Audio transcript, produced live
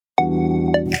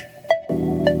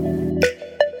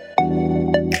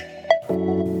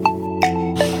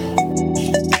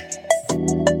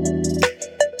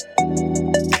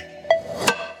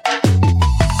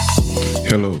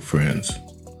Hello, friends,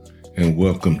 and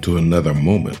welcome to another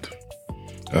moment,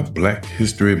 a Black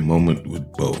History Moment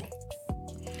with Bo.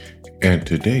 And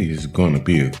today is going to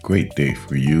be a great day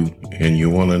for you, and you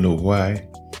want to know why?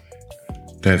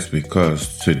 That's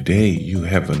because today you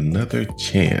have another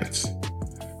chance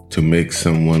to make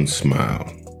someone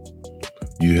smile.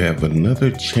 You have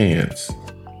another chance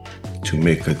to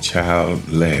make a child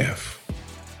laugh.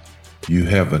 You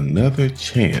have another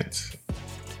chance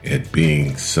at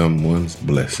being someone's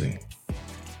blessing.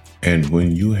 And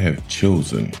when you have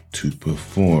chosen to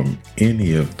perform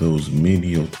any of those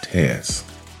menial tasks,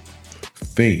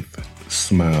 faith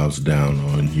smiles down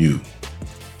on you.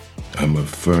 I'm a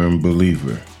firm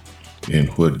believer in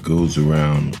what goes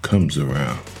around comes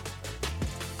around.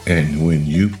 And when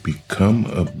you become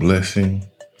a blessing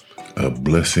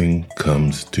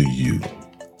comes to you.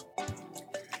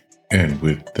 And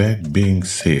with that being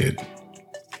said,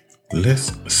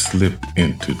 let's slip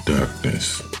into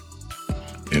darkness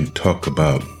and talk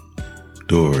about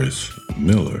Doris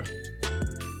Miller.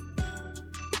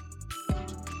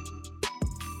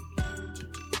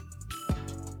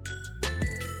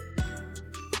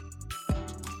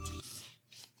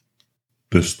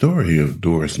 The story of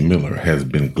Doris Miller has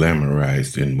been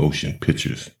glamorized in motion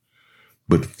pictures,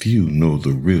 but few know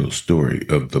the real story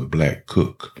of the black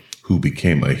cook who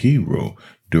became a hero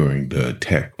during the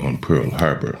attack on Pearl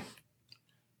Harbor.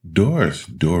 Doris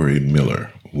Dory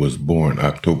Miller was born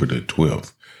October the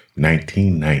 12th,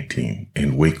 1919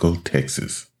 in Waco,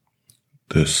 Texas,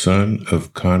 the son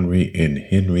of Conry and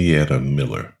Henrietta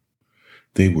Miller.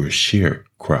 They were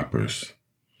sharecroppers,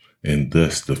 and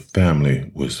thus the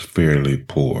family was fairly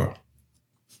poor.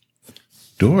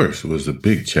 Doris was a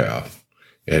big child,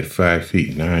 at 5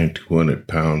 feet 9, 200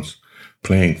 pounds,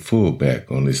 playing fullback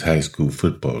on his high school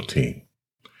football team.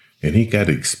 And he got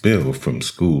expelled from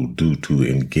school due to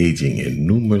engaging in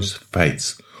numerous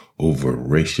fights over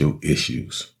racial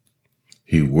issues.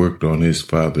 He worked on his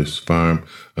father's farm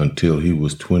until he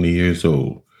was 20 years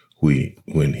old,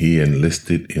 when he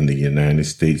enlisted in the United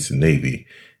States Navy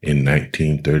in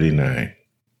 1939.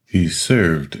 He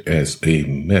served as a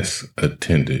mess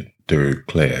attendant, 3rd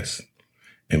class,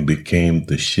 and became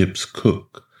the ship's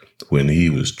cook when he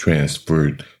was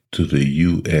transferred to the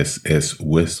USS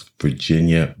West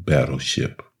Virginia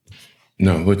battleship.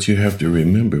 Now, what you have to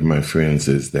remember, my friends,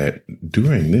 is that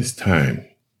during this time,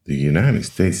 the United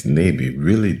States Navy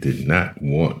really did not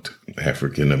want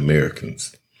African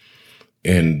Americans,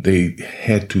 and they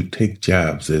had to take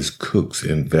jobs as cooks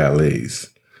and valets.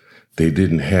 They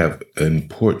didn't have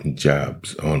important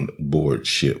jobs on board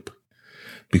ship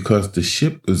because the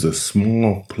ship was a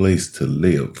small place to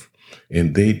live,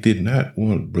 and they did not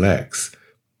want blacks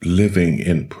living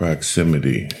in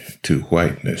proximity to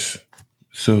whiteness.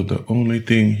 So the only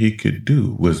thing he could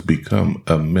do was become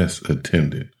a mess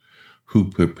attendant who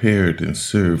prepared and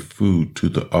served food to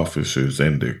the officers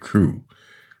and their crew,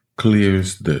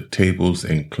 clears the tables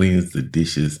and cleans the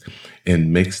dishes,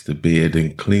 and makes the bed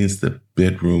and cleans the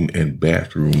bedroom and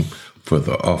bathroom for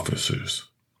the officers.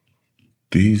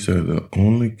 These are the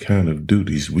only kind of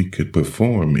duties we could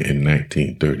perform in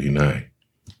 1939.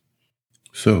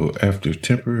 So, after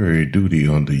temporary duty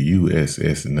on the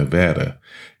USS Nevada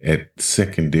at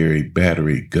Secondary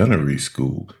Battery Gunnery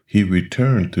School, he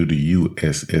returned to the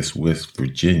USS West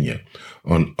Virginia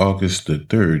on August the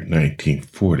 3rd,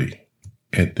 1940.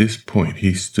 At this point,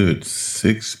 he stood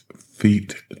 6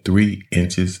 feet 3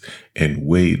 inches and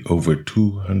weighed over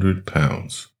 200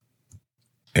 pounds.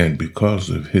 And because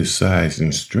of his size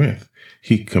and strength,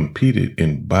 he competed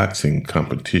in boxing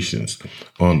competitions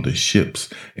on the ships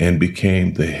and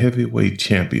became the heavyweight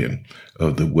champion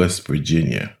of the West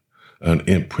Virginia, an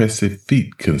impressive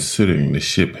feat considering the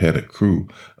ship had a crew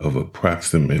of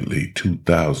approximately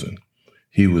 2,000.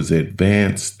 He was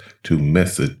advanced to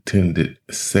mess attendant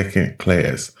 2nd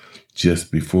class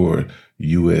just before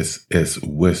USS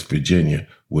West Virginia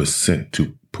was sent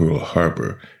to Pearl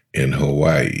Harbor in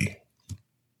Hawaii.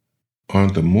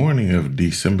 On the morning of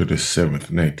December the 7th,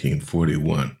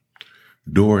 1941,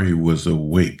 Dory was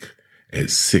awake at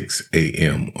 6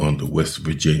 a.m. on the West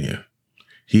Virginia.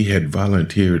 He had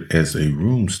volunteered as a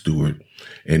room steward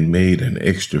and made an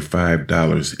extra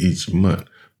 $5 each month,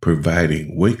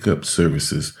 providing wake-up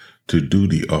services to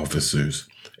duty officers,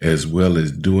 as well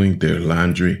as doing their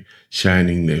laundry,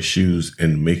 shining their shoes,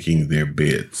 and making their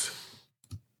beds.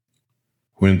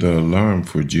 When the alarm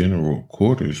for general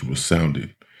quarters was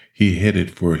sounded, he headed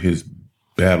for his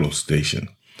battle station,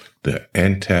 the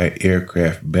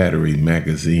anti-aircraft battery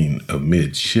magazine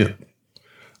amidship.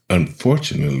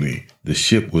 Unfortunately, the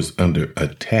ship was under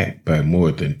attack by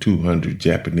more than 200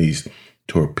 Japanese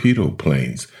torpedo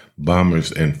planes,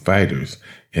 bombers, and fighters,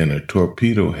 and a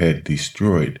torpedo had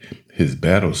destroyed his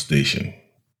battle station.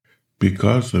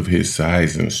 Because of his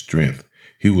size and strength,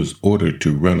 he was ordered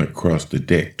to run across the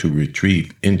deck to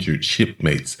retrieve injured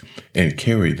shipmates and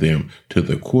carry them to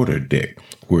the quarterdeck,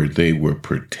 where they were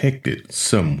protected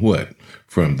somewhat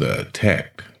from the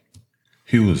attack.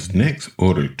 He was next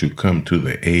ordered to come to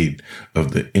the aid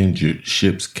of the injured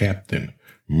ship's captain,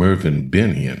 Mervyn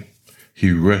Bennion.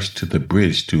 He rushed to the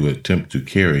bridge to attempt to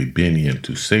carry Bennion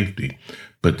to safety,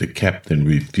 but the captain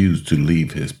refused to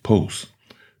leave his post.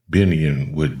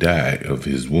 Bennion would die of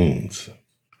his wounds.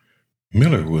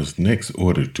 Miller was next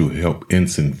ordered to help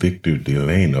Ensign Victor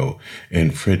Delano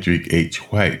and Frederick H.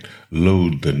 White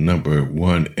load the No.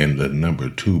 1 and the No.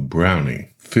 2 Browning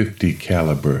 50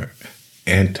 caliber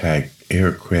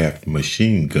anti-aircraft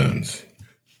machine guns.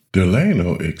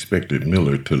 Delano expected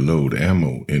Miller to load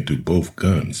ammo into both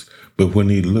guns, but when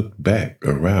he looked back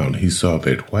around, he saw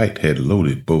that White had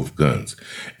loaded both guns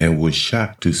and was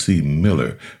shocked to see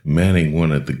Miller manning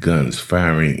one of the guns,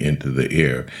 firing into the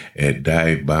air at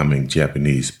dive-bombing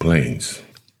Japanese planes.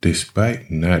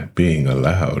 Despite not being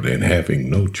allowed and having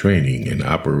no training in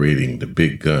operating the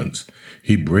big guns,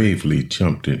 he bravely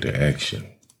jumped into action.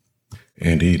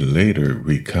 And he later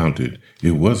recounted,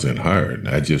 "It wasn't hard.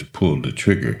 I just pulled the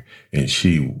trigger, and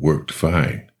she worked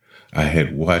fine. I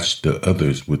had watched the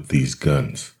others with these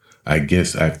guns. I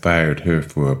guess I fired her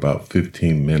for about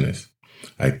 15 minutes.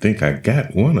 I think I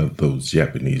got one of those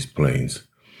Japanese planes.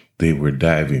 They were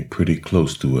diving pretty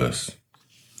close to us."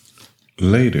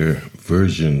 Later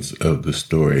versions of the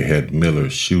story had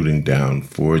Miller shooting down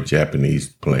 4 Japanese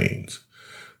planes,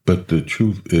 but the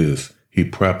truth is he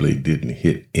probably didn't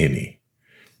hit any.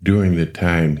 During the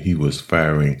time he was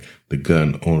firing the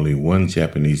gun, only 1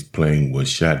 Japanese plane was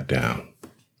shot down.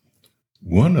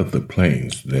 One of the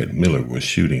planes that Miller was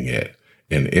shooting at,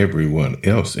 and everyone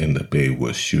else in the bay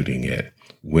was shooting at,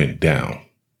 went down.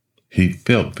 He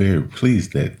felt very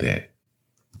pleased at that.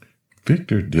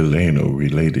 Victor Delano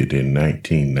related in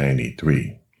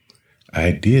 1993,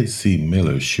 "I did see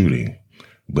Miller shooting,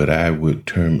 but I would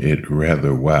term it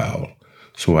rather wild,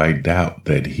 so I doubt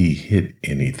that he hit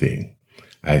anything.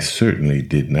 I certainly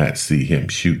did not see him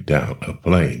shoot down a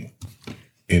plane."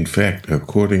 In fact,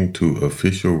 according to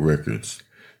official records,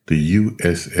 the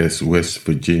USS West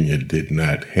Virginia did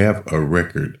not have a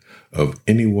record of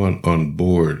anyone on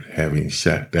board having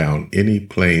shot down any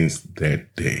planes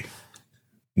that day.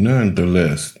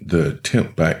 Nonetheless, the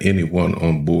attempt by anyone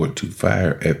on board to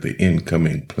fire at the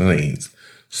incoming planes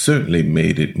certainly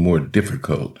made it more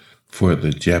difficult for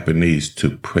the Japanese to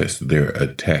press their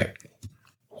attack.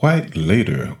 White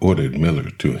later ordered Miller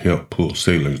to help pull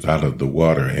sailors out of the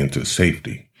water into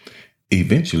safety.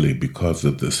 Eventually, because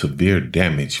of the severe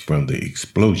damage from the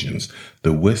explosions,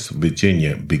 the West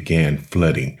Virginia began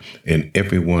flooding, and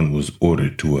everyone was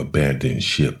ordered to abandon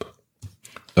ship.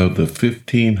 Of the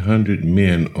 1,500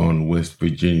 men on West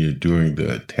Virginia during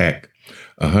the attack,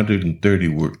 130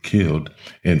 were killed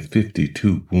and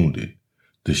 52 wounded.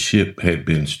 The ship had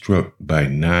been struck by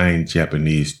 9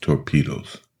 Japanese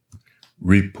torpedoes.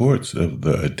 Reports of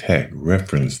the attack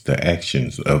referenced the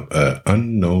actions of an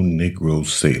unknown Negro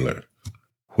sailor.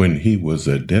 When he was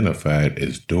identified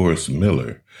as Doris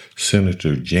Miller,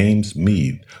 Senator James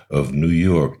Meade of New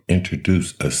York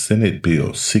introduced a Senate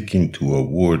bill seeking to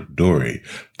award Dory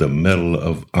the Medal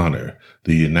of Honor,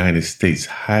 the United States'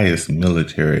 highest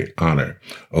military honor,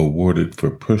 awarded for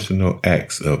personal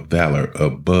acts of valor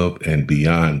above and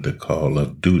beyond the call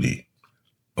of duty.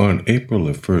 On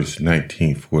April 1st,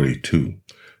 1942,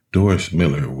 Doris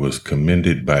Miller was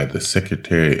commended by the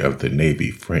Secretary of the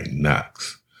Navy, Frank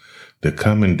Knox. The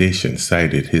commendation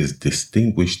cited his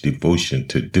distinguished devotion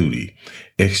to duty,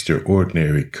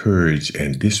 extraordinary courage,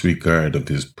 and disregard of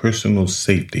his personal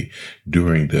safety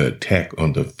during the attack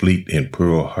on the fleet in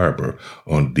Pearl Harbor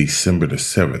on December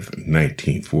 7th,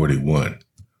 1941.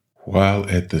 While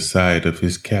at the side of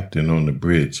his captain on the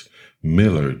bridge,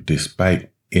 Miller, despite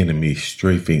enemy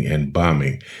strafing and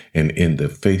bombing, and in the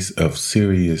face of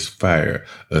serious fire,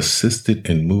 assisted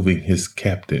in moving his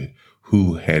captain,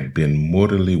 who had been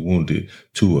mortally wounded,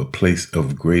 to a place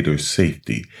of greater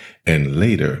safety, and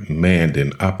later manned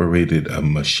and operated a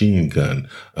machine gun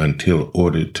until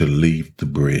ordered to leave the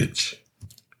bridge.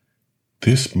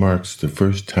 This marks the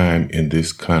first time in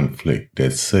this conflict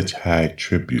that such high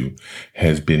tribute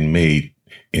has been made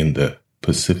in the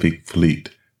Pacific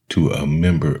Fleet to a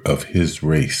member of his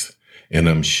race, and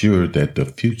I'm sure that the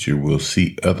future will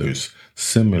see others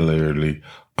similarly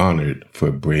honored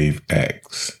for brave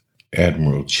acts.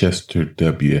 Admiral Chester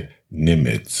W.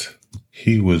 Nimitz.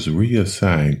 He was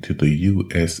reassigned to the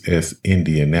USS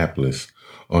Indianapolis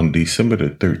on December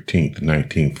 13,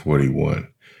 1941,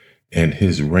 and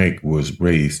his rank was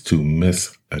raised to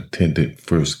Mess Attendant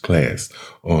First Class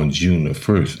on June 1,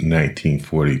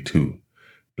 1942.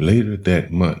 Later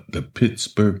that month, the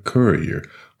Pittsburgh Courier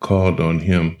called on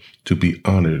him to be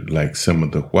honored like some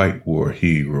of the White War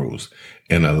heroes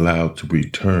and allowed to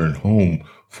return home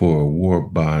for a war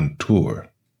bond tour.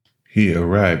 He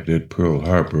arrived at Pearl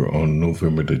Harbor on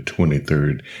November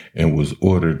 23rd and was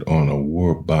ordered on a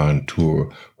war bond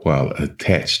tour while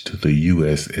attached to the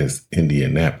USS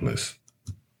Indianapolis.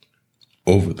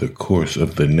 Over the course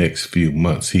of the next few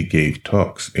months, he gave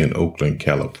talks in Oakland,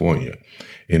 California,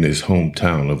 in his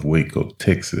hometown of Waco,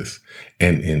 Texas,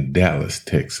 and in Dallas,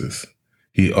 Texas.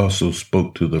 He also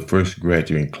spoke to the first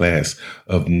graduating class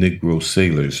of Negro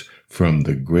sailors from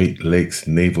the Great Lakes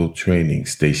Naval Training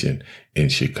Station in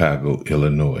Chicago,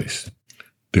 Illinois.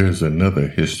 There's another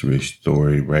history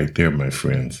story right there, my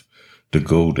friends. The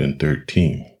Golden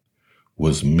 13.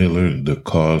 Was Miller the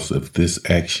cause of this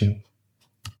action?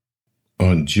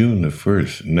 On June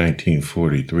 1st,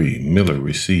 1943, Miller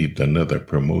received another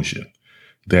promotion,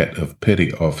 that of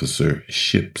Petty Officer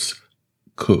Ship's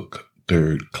Cook,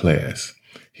 3rd Class.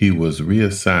 He was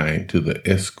reassigned to the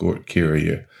escort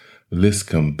carrier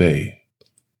Liscombe Bay.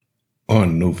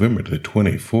 On November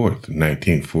 24th,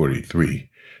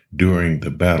 1943, during the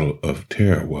Battle of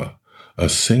Tarawa, a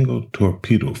single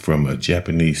torpedo from a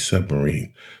Japanese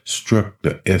submarine struck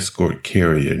the escort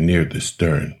carrier near the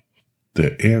stern.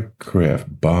 The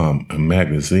aircraft bomb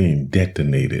magazine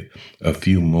detonated a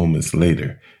few moments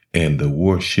later, and the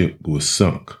warship was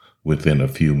sunk within a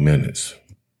few minutes.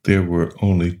 There were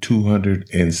only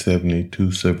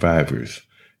 272 survivors,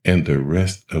 and the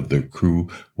rest of the crew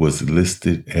was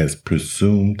listed as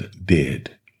presumed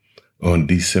dead. On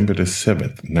December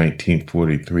 7th,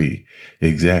 1943,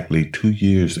 exactly 2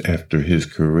 years after his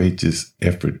courageous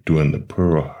effort during the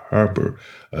Pearl Harbor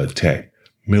attack,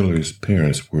 Miller's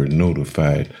parents were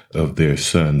notified of their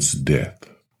son's death.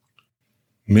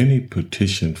 Many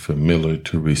petitioned for Miller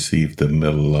to receive the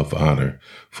Medal of Honor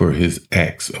for his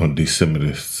acts on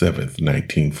December 7,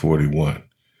 1941.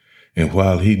 And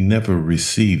while he never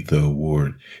received the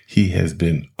award, he has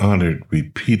been honored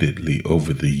repeatedly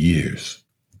over the years.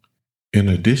 In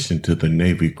addition to the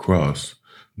Navy Cross,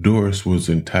 Doris was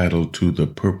entitled to the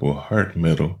Purple Heart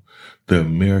Medal, the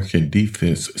American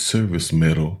Defense Service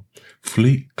Medal,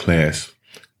 Fleet Class,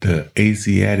 the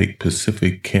Asiatic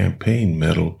Pacific Campaign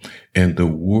Medal, and the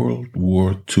World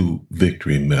War II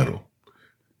Victory Medal.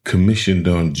 Commissioned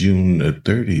on June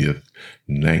 30th,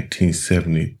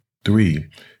 1973,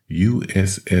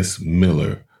 USS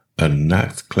Miller, a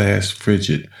Knox-class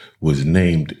frigate, was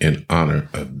named in honor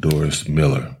of Doris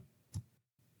Miller.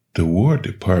 The War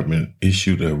Department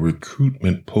issued a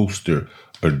recruitment poster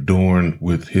adorned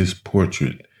with his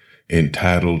portrait,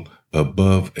 entitled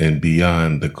Above and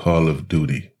Beyond the Call of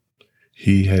Duty.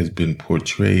 He has been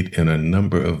portrayed in a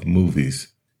number of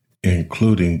movies,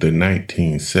 including the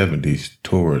 1970s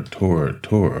Tora, Tora,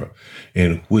 Tora,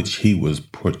 in which he was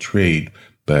portrayed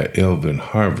by Elvin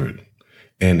Harvard,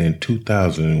 and in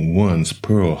 2001's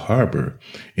Pearl Harbor,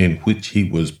 in which he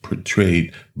was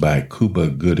portrayed by Cuba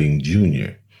Gooding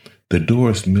Jr. The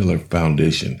Doris Miller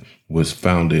Foundation was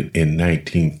founded in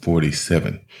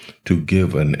 1947 to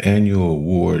give an annual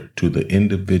award to the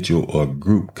individual or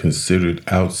group considered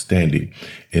outstanding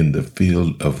in the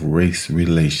field of race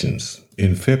relations.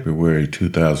 In February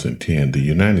 2010, the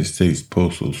United States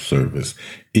Postal Service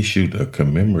issued a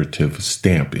commemorative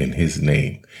stamp in his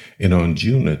name, and on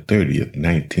June 30th,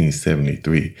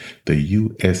 1973, the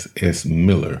USS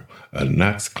Miller, a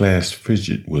Knox-class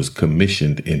frigate, was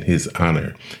commissioned in his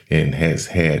honor and has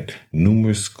had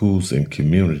numerous schools and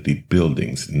community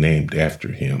buildings named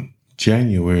after him.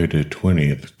 January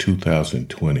 20th,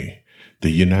 2020,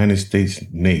 the United States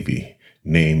Navy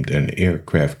named an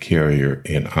aircraft carrier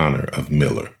in honor of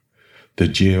Miller. The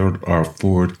Gerald R.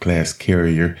 Ford class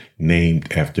carrier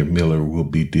named after Miller will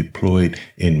be deployed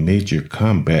in major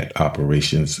combat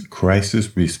operations,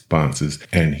 crisis responses,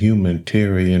 and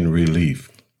humanitarian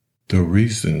relief. The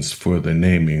reasons for the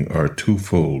naming are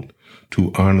twofold: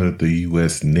 to honor the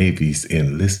U.S. Navy's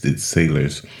enlisted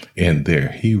sailors and their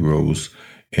heroes,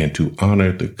 and to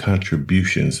honor the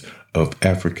contributions of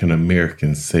African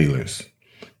American sailors.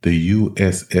 The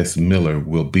USS Miller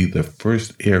will be the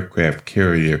first aircraft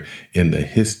carrier in the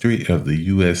history of the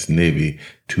U.S. Navy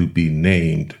to be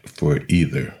named for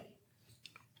either.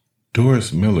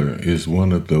 Doris Miller is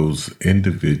one of those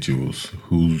individuals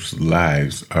whose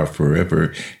lives are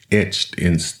forever etched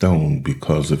in stone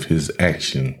because of his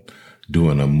action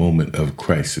during a moment of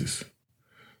crisis.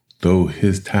 Though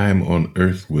his time on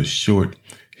earth was short,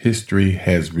 history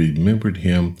has remembered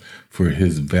him for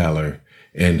his valor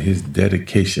and his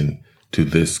dedication to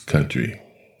this country.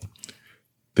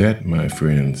 That, my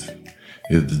friends,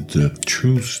 is the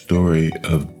true story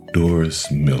of Doris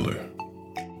Miller.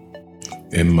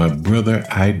 And my brother,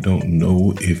 I don't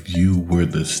know if you were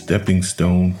the stepping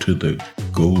stone to the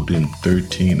Golden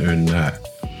 13 or not,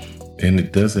 and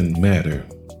it doesn't matter.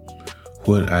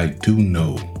 What I do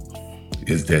know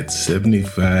is that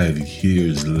 75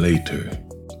 years later,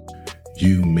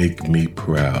 you make me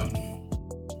proud.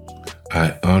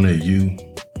 I honor you,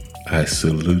 I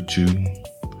salute you,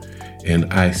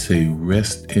 and I say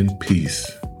rest in peace,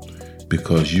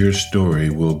 because your story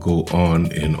will go on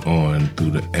and on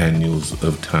through the annals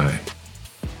of time.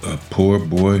 A poor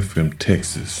boy from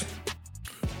Texas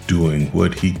doing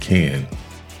what he can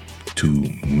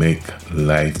to make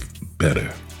life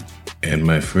better. And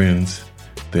my friends,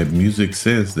 that music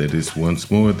says that it's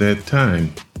once more that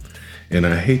time. And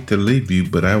I hate to leave you,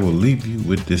 but I will leave you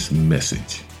with this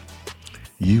message.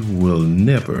 You will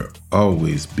never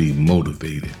always be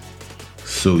motivated,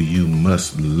 so you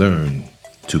must learn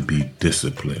to be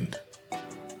disciplined.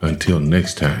 Until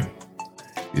next time,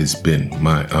 it's been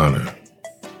my honor.